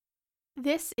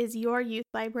This is your youth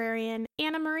librarian,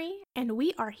 Annamarie, and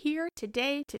we are here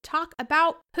today to talk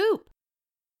about poop.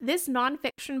 This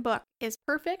nonfiction book is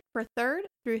perfect for 3rd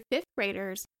through 5th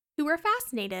graders who are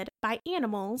fascinated by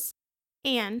animals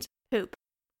and poop.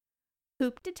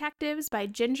 Poop Detectives by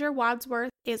Ginger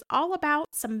Wadsworth is all about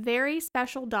some very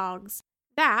special dogs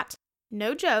that,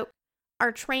 no joke,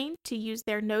 are trained to use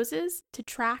their noses to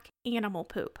track animal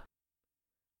poop.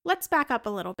 Let's back up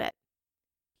a little bit.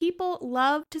 People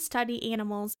love to study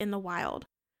animals in the wild.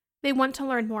 They want to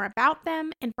learn more about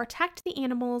them and protect the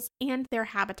animals and their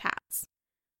habitats.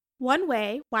 One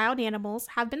way wild animals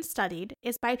have been studied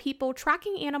is by people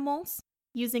tracking animals,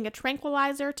 using a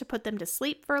tranquilizer to put them to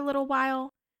sleep for a little while,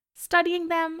 studying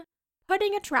them,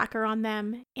 putting a tracker on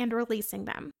them, and releasing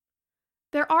them.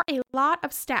 There are a lot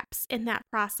of steps in that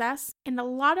process and a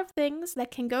lot of things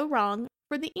that can go wrong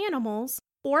for the animals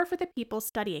or for the people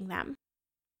studying them.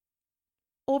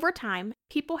 Over time,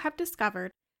 people have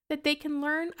discovered that they can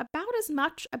learn about as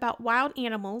much about wild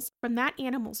animals from that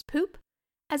animal's poop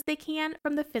as they can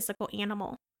from the physical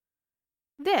animal.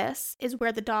 This is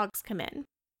where the dogs come in.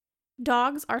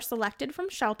 Dogs are selected from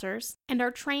shelters and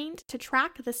are trained to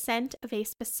track the scent of a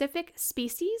specific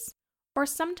species or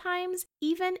sometimes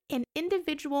even an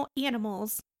individual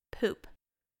animal's poop.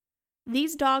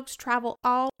 These dogs travel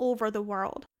all over the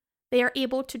world. They are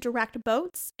able to direct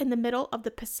boats in the middle of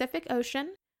the Pacific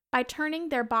Ocean by turning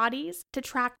their bodies to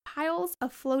track piles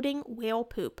of floating whale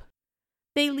poop.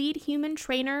 They lead human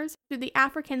trainers through the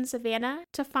African savanna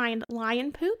to find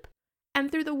lion poop, and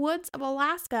through the woods of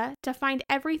Alaska to find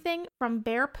everything from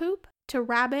bear poop to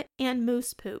rabbit and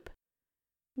moose poop.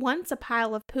 Once a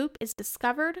pile of poop is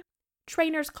discovered,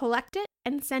 trainers collect it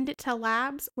and send it to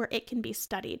labs where it can be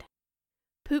studied.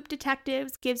 Poop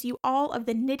Detectives gives you all of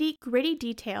the nitty-gritty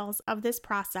details of this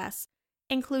process,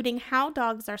 including how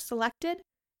dogs are selected,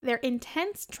 their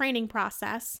intense training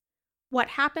process, what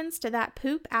happens to that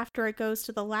poop after it goes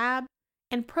to the lab,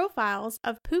 and profiles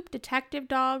of poop detective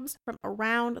dogs from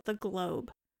around the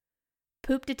globe.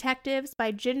 Poop Detectives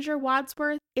by Ginger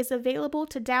Wadsworth is available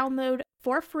to download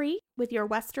for free with your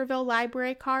Westerville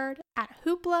library card at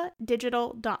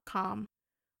hoopladigital.com.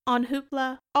 On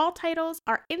Hoopla, all titles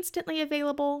are instantly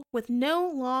available with no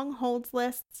long holds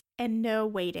lists and no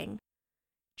waiting.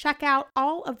 Check out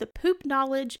all of the poop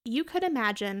knowledge you could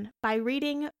imagine by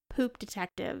reading Poop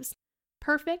Detectives,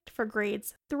 perfect for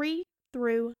grades 3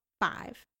 through 5.